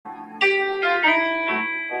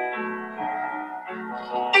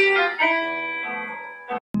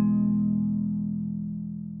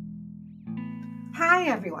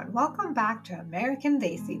everyone. Welcome back to American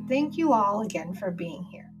Daisy. Thank you all again for being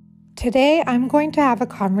here. Today, I'm going to have a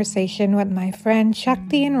conversation with my friend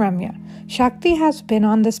Shakthi and Ramya. Shakthi has been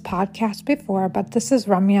on this podcast before, but this is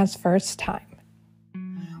Ramya's first time.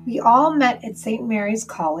 We all met at St. Mary's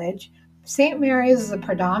College. St. Mary's is a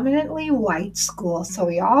predominantly white school, so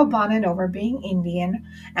we all bonded over being Indian,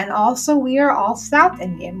 and also we are all South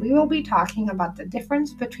Indian. We will be talking about the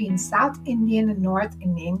difference between South Indian and North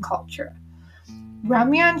Indian culture.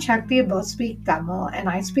 Ramya and Shakthi both speak Tamil, and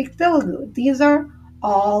I speak Telugu. These are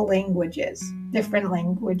all languages, different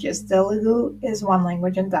languages. Telugu is one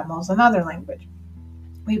language and Tamil is another language.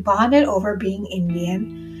 We bonded over being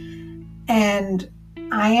Indian, and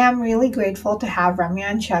I am really grateful to have Ramya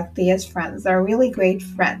and Shakthi as friends. They're really great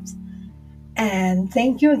friends. And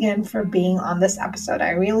thank you again for being on this episode.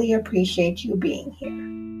 I really appreciate you being here.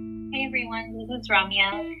 Hey everyone, this is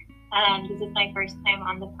Ramya. This is my first time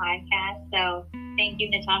on the podcast, so thank you,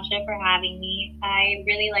 Natasha, for having me. I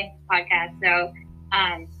really like this podcast, so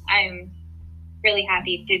I'm really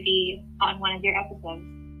happy to be on one of your episodes.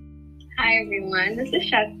 Hi everyone, this is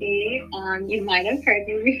Shakthi. You might have heard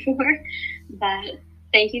me before, but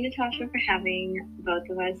thank you, Natasha, for having both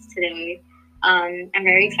of us today. I'm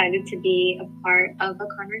very excited to be a part of a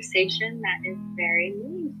conversation that is very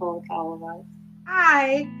meaningful to all of us.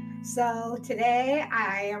 Hi. So today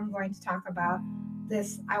I am going to talk about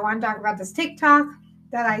this. I want to talk about this TikTok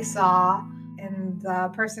that I saw, and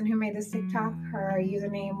the person who made this TikTok, her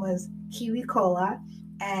username was Kiwi Cola,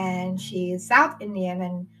 and she's South Indian,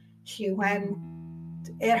 and she went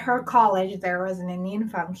at her college. There was an Indian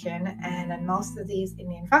function, and in most of these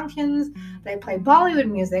Indian functions they play Bollywood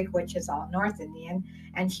music, which is all North Indian,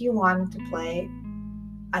 and she wanted to play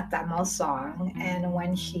a Tamil song. And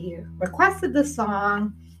when she requested the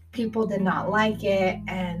song, people did not like it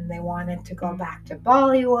and they wanted to go back to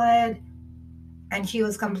Bollywood. And she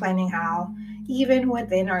was complaining how even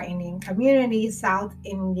within our Indian community, South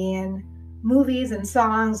Indian movies and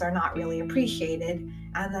songs are not really appreciated.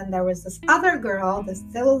 And then there was this other girl, this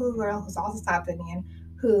Telugu girl who's also South Indian,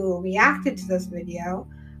 who reacted to this video,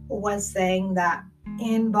 was saying that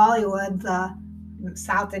in Bollywood, the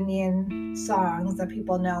South Indian songs that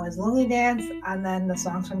people know is Lungi Dance, and then the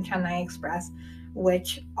songs from Chennai Express,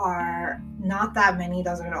 which are not that many.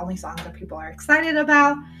 Those are the only songs that people are excited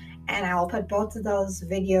about. And I will put both of those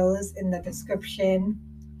videos in the description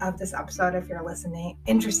of this episode if you're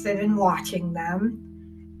interested in watching them.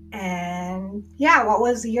 And yeah, what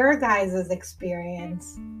was your guys'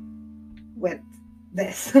 experience with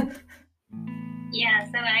this? Yeah,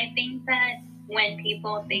 so I think that when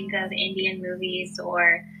people think of Indian movies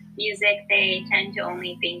or music, they tend to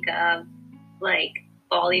only think of like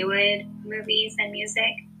Bollywood movies and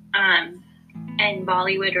music. And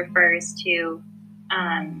Bollywood refers to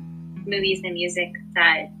movies and music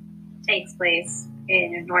that takes place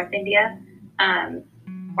in North India,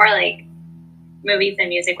 or like movies and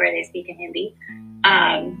music where they speak in Hindi.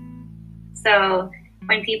 So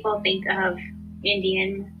when people think of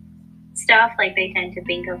Indian stuff, like they tend to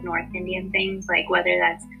think of North Indian things, like whether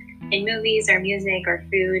that's in movies or music or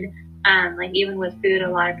food. Like even with food, a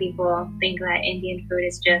lot of people think that Indian food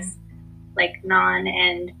is just like naan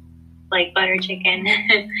and like butter chicken,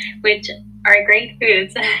 which are great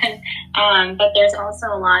foods. But there's also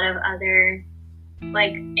a lot of other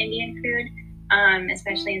like Indian food,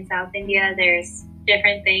 especially in South India. There's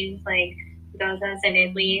different things like dosas and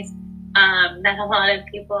idlis that a lot of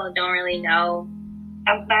people don't really know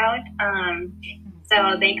about.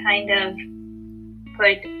 So they kind of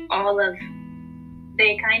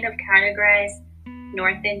categorize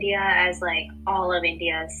North India as like all of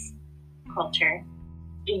India's culture.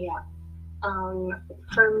 Yeah.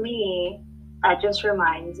 For me, that just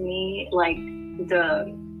reminds me, like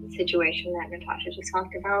the situation that Natasha just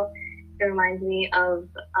talked about, it reminds me of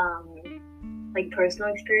like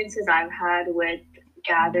personal experiences I've had with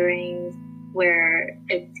gatherings where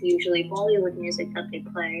it's usually Bollywood music that they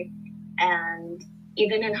play. And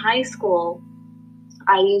even in high school,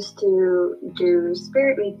 I used to do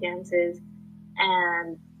spirit week dances,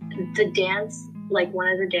 and the dance, like one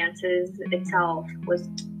of the dances itself was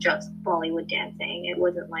just Bollywood dancing. It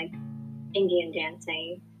wasn't like Indian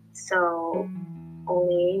dancing. So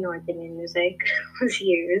only North Indian music was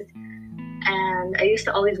used. And I used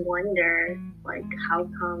to always wonder, like, how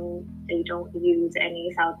come they don't use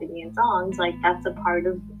any South Indian songs? Like, that's a part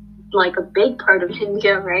of, like, a big part of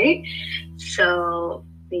India, right? So,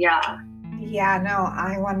 yeah. Yeah, no,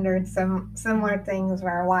 I wondered some similar things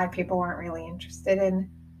why people weren't really interested in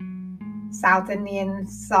South Indian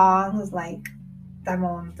songs, like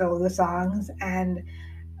Tamil and Telugu songs. And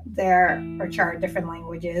which are different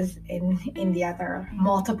languages. In India, there are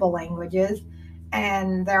multiple languages.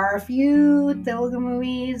 And there are a few Telugu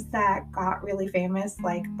movies that got really famous,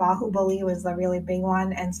 like Bahubali was a really big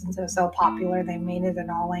one. And since it was so popular, they made it in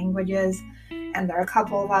all languages. And there are a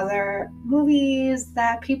couple of other movies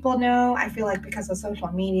that people know. I feel like because of social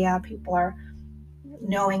media, people are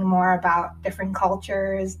knowing more about different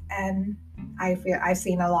cultures. And I've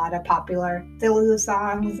seen a lot of popular Telugu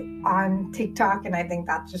songs on TikTok, and I think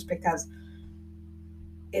that's just because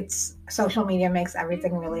it's social media makes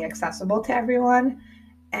everything really accessible to everyone.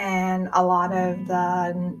 And a lot of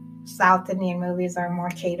the South Indian movies are more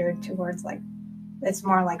catered towards like it's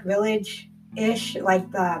more like village ish, like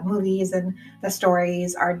the movies and the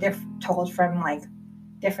stories are told from like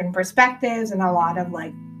different perspectives. And a lot of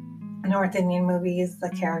like North Indian movies,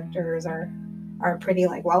 the characters are pretty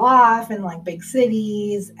like well off in like big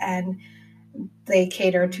cities, and they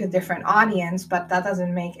cater to a different audience, but that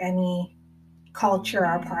doesn't make any culture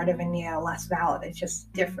or part of India less valid. It's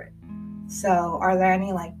just different. So are there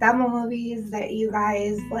any like Tamil movies that you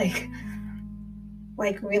guys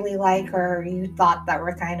really like, or you thought that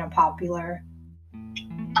were kind of popular?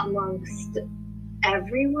 Amongst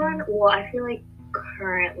everyone, well, I feel like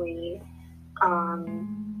currently,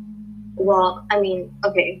 well, I mean,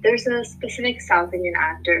 okay, there's a specific South Indian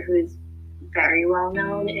actor who's very well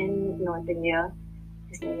known in North India.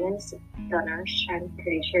 His name is Tash. I'm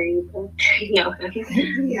pretty sure you both know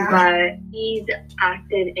him. Yeah. But he's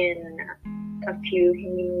acted in a few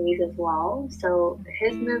Hindi movies as well. So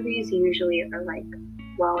his movies usually are like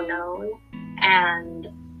well known. And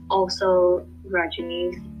also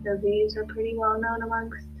Rajini's movies are pretty well known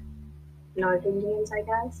amongst North Indians, I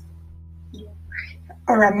guess.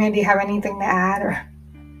 Or Ramya, do you have anything to add? Or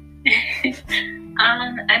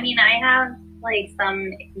I mean, I have like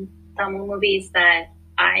some Tamil movies that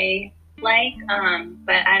I like,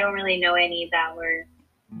 but I don't really know any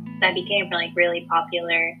that became like really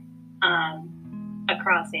popular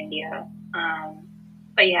across India.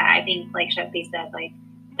 But yeah, I think like Shakthi said, like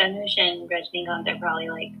Dhanush and Rajnikant are probably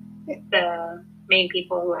like the main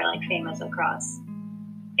people who are like famous across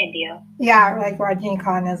India. Yeah, like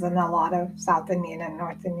Rajnikant is in a lot of South Indian and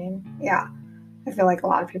North Indian. Yeah, I feel like a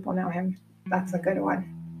lot of people know him. That's a good one.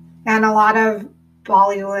 And a lot of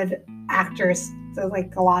Bollywood actors, so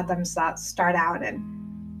like a lot of them start out in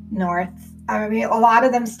North. I mean, a lot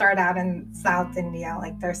of them start out in South India.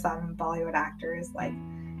 Like there's some Bollywood actors like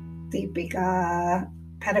Deepika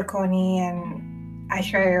Padukone and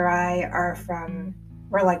Aishwarya Rai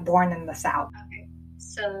were like born in the South. Okay,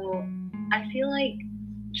 so I feel like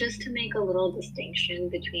just to make a little distinction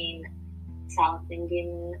between South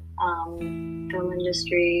Indian film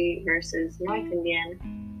industry versus North Indian,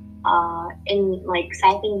 in like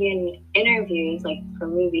South Indian interviews, like for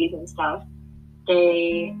movies and stuff,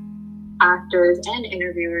 actors and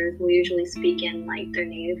interviewers will usually speak in like their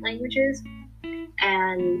native languages.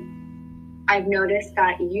 And I've noticed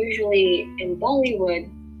that usually in Bollywood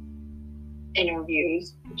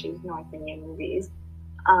interviews, which is North Indian movies,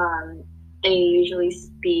 they usually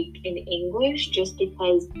speak in English just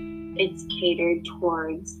because it's catered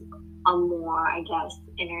towards a more, I guess,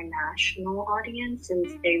 international audience,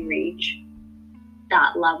 since they reach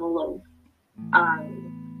that level of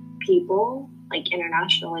people, like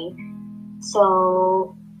internationally.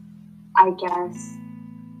 So I guess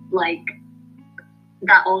like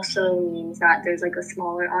that also means that there's like a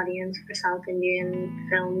smaller audience for South Indian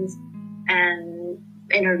films and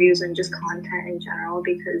interviews and just content in general,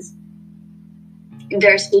 because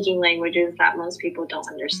they're speaking languages that most people don't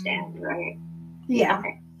understand, right? Yeah.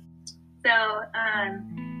 Okay. So,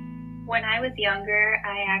 when I was younger,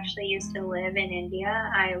 I actually used to live in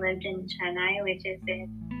India. I lived in Chennai, which is in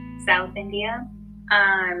South India.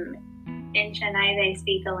 In Chennai, they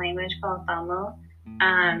speak a language called Tamil.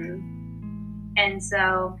 And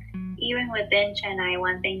so, even within Chennai,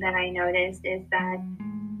 one thing that I noticed is that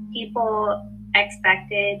people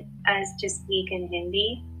expected us to speak in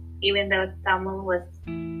Hindi, even though Tamil was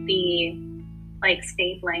the like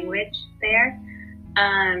state language there.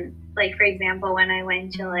 Like for example, when I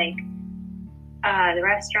went to like the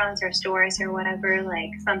restaurants or stores or whatever,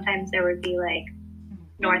 like sometimes there would be like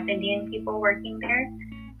North Indian people working there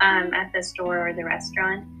at the store or the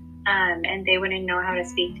restaurant, and they wouldn't know how to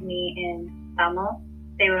speak to me in Tamil.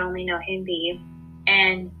 They would only know Hindi,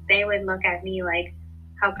 and they would look at me like,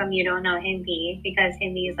 how come you don't know Hindi? Because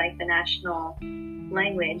Hindi is like the national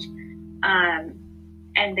language.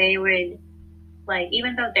 And they would, like,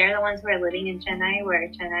 even though they're the ones who are living in Chennai, where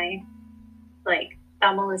Chennai, like,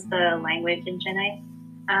 Tamil is the language in Chennai,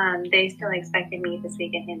 they still expected me to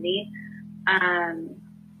speak in Hindi.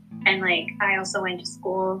 And like I also went to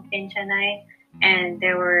school in Chennai, and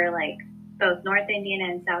there were like both North Indian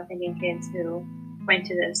and South Indian kids who went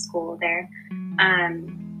to the school there.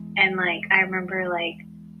 And like I remember like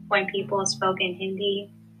when people spoke in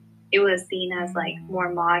Hindi, it was seen as like more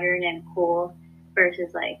modern and cool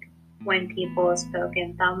versus like when people spoke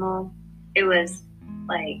in Tamil, it was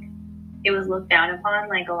like it was looked down upon.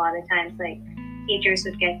 Like a lot of times, like teachers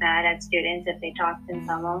would get mad at students if they talked in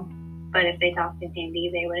Tamil, but if they talked in Hindi,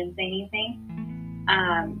 they wouldn't say anything.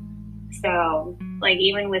 So like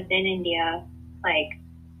even within India, like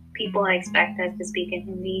people expect us to speak in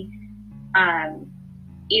Hindi,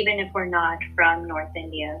 even if we're not from North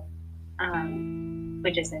India,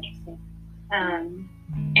 which is interesting.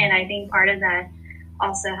 And I think part of that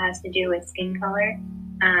also has to do with skin color.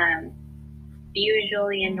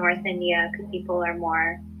 Usually in North India, because people are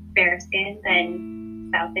more fair skinned than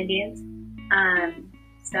South Indians.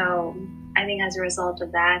 So I think as a result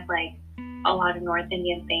of that, like a lot of North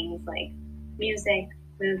Indian things like music,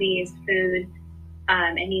 movies, food,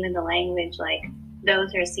 and even the language, like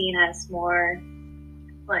those are seen as more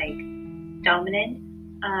like dominant,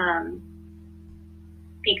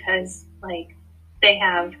 because like they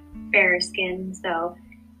have fairer skin, so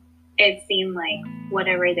it seemed like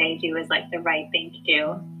whatever they do is like the right thing to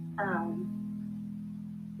do.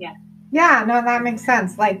 Yeah, no, that makes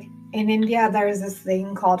sense. Like in India, there's this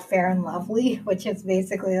thing called Fair and Lovely, which is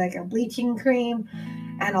basically like a bleaching cream.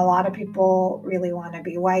 And a lot of people really want to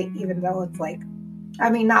be white, even though it's like, I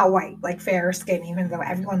mean, not white, like fair skin, even though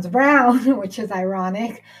everyone's brown, which is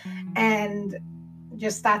ironic. And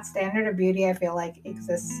just that standard of beauty, I feel like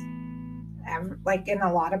exists like in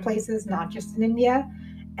a lot of places, not just in India.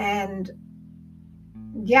 And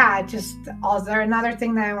yeah, just also another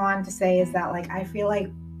thing that I wanted to say is that like I feel like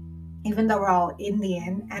even though we're all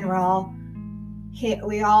Indian and we're all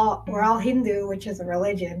Hindu, which is a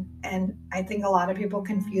religion, and I think a lot of people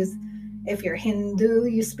confuse if you're Hindu,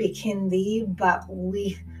 you speak Hindi, but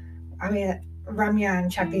Ramya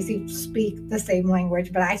and Shakthi speak the same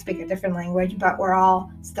language, but I speak a different language, but we're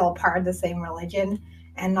all still part of the same religion,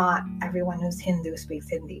 and not everyone who's Hindu speaks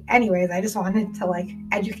Hindi. Anyways, I just wanted to like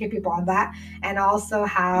educate people on that, and also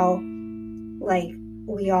how like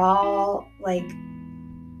we all like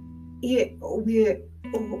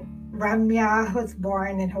Ramya was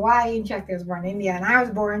born in Hawaii, and Shakti was born in India, and I was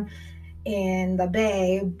born in the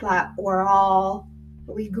Bay, but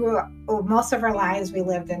we grew up, most of our lives we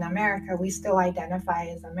lived in America. We still identify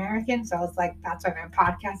as American, so it's like that's why my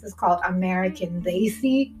podcast is called American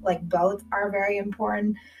Desi. Like both are very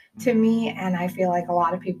important to me, and I feel like a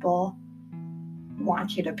lot of people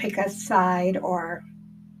want you to pick a side or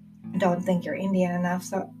don't think you're Indian enough.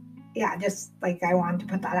 So yeah, just like I wanted to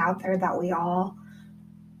put that out there that we all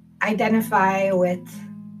identify with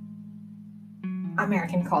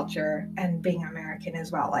American culture and being American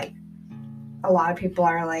as well. Like a lot of people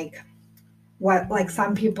are like, what, like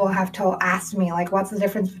some people have asked me like, what's the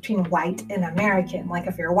difference between white and American? Like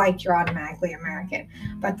if you're white, you're automatically American.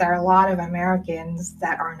 But there are a lot of Americans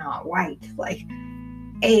that are not white, like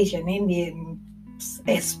Asian, Indian,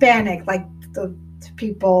 Hispanic, like the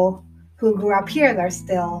people who grew up here, they're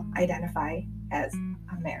still identify as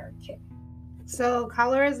American. So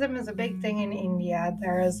colorism is a big thing in India.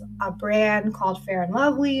 There's a brand called Fair and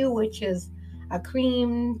Lovely, which is a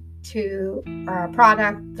cream or a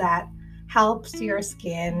product that helps your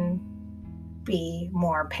skin be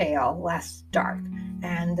more pale, less dark.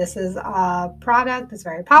 And this is a product that's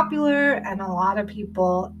very popular, and a lot of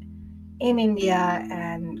people in India,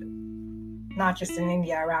 and not just in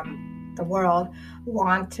India, around the world,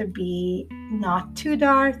 want to be not too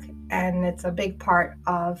dark, and it's a big part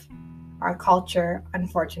of our culture,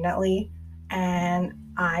 unfortunately. And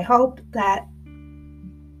I hope that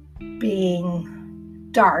being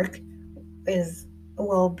dark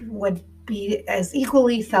would be as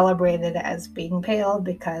equally celebrated as being pale,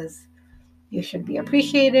 because you should be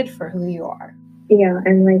appreciated for who you are. Yeah,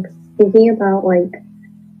 and like speaking about like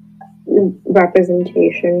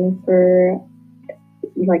representation for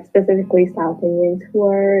like specifically South Indians who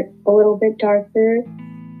are a little bit darker,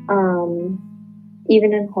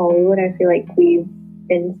 even in Hollywood, I feel like we've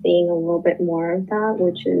been seeing a little bit more of that,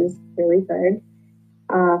 which is really good.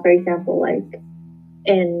 For example, like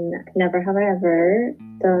in Never Have I Ever,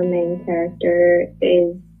 the main character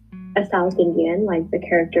is a South Indian, like the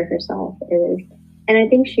character herself is, and I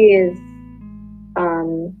think she is,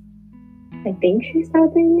 I think she's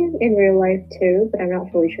South Indian in real life too, but I'm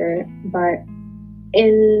not fully sure. But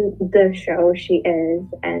in the show, she is,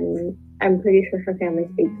 and I'm pretty sure her family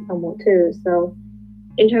speaks Tamil too. So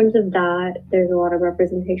in terms of that, there's a lot of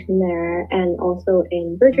representation there, and also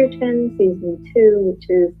in Bridgerton season 2, which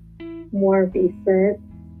is more recent.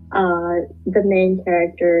 The main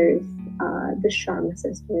characters, the Sharma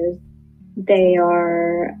sisters, they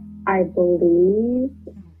are, I believe,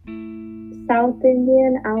 South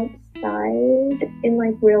Indian outside in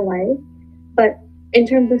like real life, but in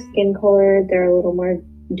terms of skin color, they're a little more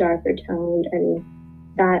darker toned, and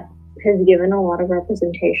that has given a lot of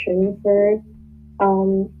representation for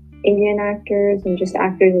um, Indian actors and just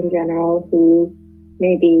actors in general who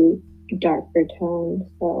may be darker toned.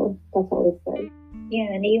 So that's always good. Yeah,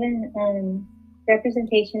 and even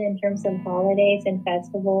representation in terms of holidays and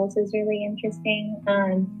festivals is really interesting.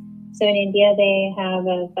 So in India, they have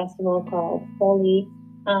a festival called Holi,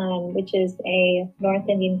 which is a North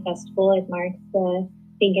Indian festival. It marks the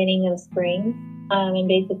beginning of spring. And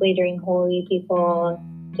basically during Holi, people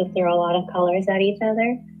just throw a lot of colors at each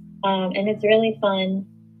other. And it's really fun.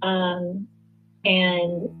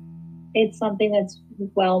 And it's something that's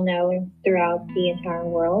well known throughout the entire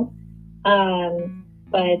world.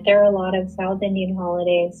 But there are a lot of South Indian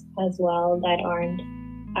holidays as well that aren't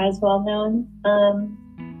as well known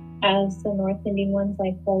as the North Indian ones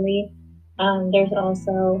like Holi. There's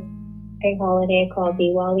also a holiday called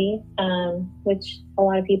Diwali, which a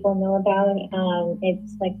lot of people know about.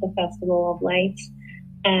 It's like the festival of lights,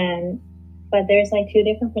 and but there's like two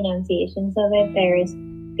different pronunciations of it. There's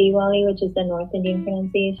Diwali, which is the North Indian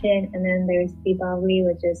pronunciation, and then there's Deepavali,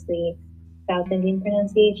 which is the South Indian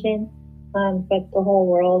pronunciation. But the whole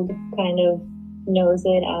world kind of knows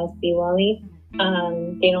it as Diwali.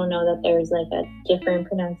 They don't know that there's like a different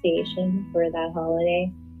pronunciation for that holiday.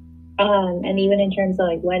 And even in terms of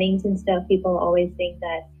like weddings and stuff, people always think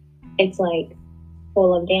that it's like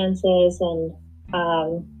full of dances and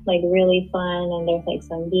like really fun, and there's like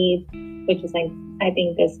some beads, which is like I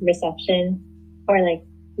think this reception or like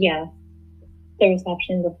yeah, the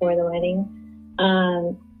reception before the wedding.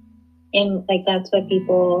 And like that's what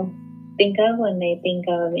people think of when they think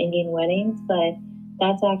of Indian weddings, but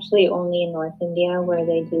that's actually only in North India where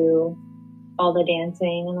they do all the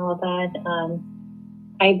dancing and all that.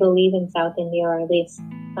 I believe in South India, or at least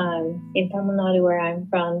in Tamil Nadu where I'm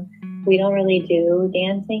from, we don't really do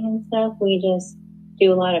dancing and stuff. We just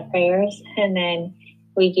do a lot of prayers and then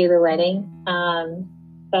we do the wedding.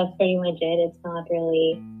 That's pretty much it. It's not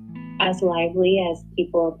really as lively as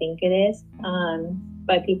people think it is.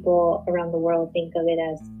 But people around the world think of it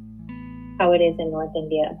as how it is in North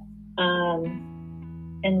India.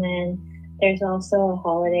 And then there's also a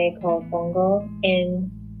holiday called Pongal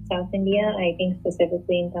in South India, I think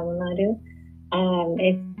specifically in Tamil Nadu.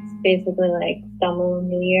 It's basically like Tamil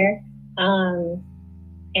New Year.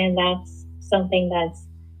 And that's something that's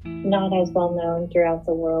not as well known throughout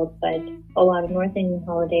the world, but a lot of North Indian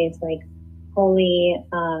holidays like Holi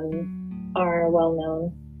are well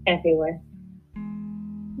known everywhere.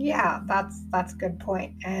 Yeah, that's a good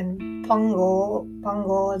point. And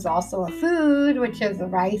pongal is also a food, which is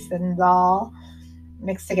rice and dal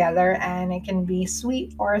mixed together, and it can be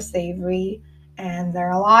sweet or savory. And there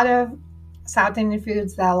are a lot of South Indian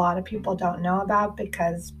foods that a lot of people don't know about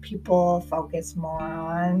because people focus more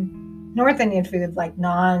on North Indian foods like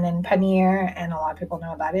naan and paneer, and a lot of people know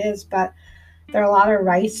what that is. But there are a lot of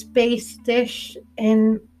rice-based dish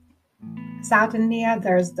in South India.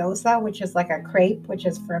 There's dosa, which is like a crepe, which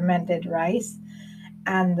is fermented rice.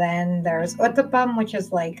 And then there's uttapam, which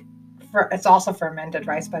is like, it's also fermented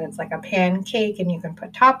rice, but it's like a pancake and you can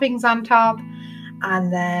put toppings on top.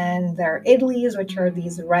 And then there are idlis, which are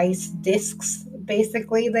these rice discs,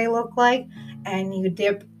 basically they look like. And you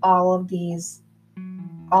dip all these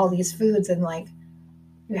foods in like,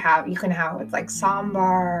 you can have, it's like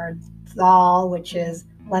sambar, dal, which is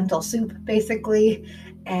lentil soup basically,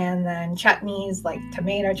 and then chutneys like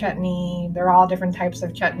tomato chutney. They're all different types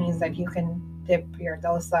of chutneys that you can dip your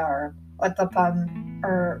dosa or uttapam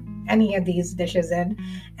or any of these dishes in,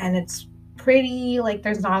 and it's pretty, like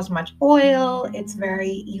there's not as much oil. It's very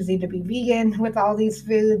easy to be vegan with all these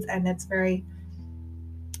foods, and it's very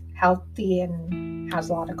healthy and has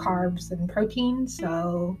a lot of carbs and protein.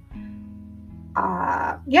 So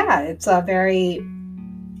yeah, it's a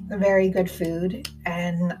very good food,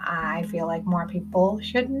 and I feel like more people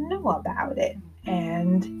should know about it.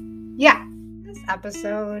 And yeah, this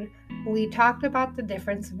episode we talked about the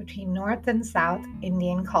difference between North and South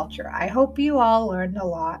Indian culture. I hope you all learned a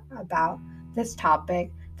lot about this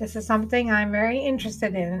topic. This is something I'm very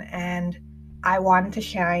interested in, and I wanted to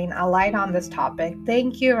shine a light on this topic.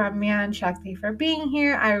 Thank you, Ramya and Shakthi, for being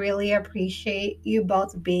here. I really appreciate you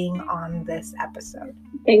both being on this episode.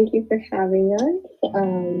 Thank you for having us.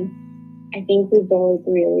 I think we both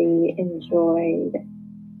really enjoyed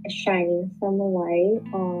shining some light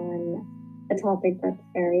on a topic that's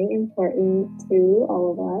very important to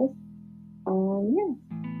all of us.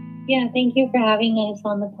 Yeah, thank you for having us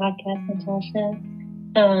on the podcast, Natasha.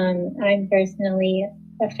 I'm personally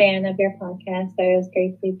a fan of your podcast, so it was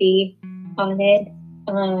great to be on it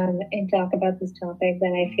and talk about this topic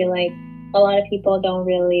that I feel like a lot of people don't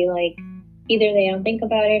really like. Either they don't think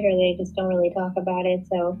about it or they just don't really talk about it.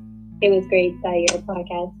 So it was great that your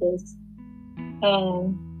podcast is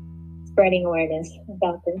spreading awareness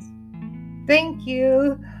about this. Thank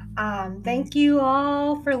you. Thank you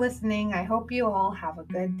all for listening. I hope you all have a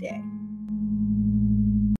good day.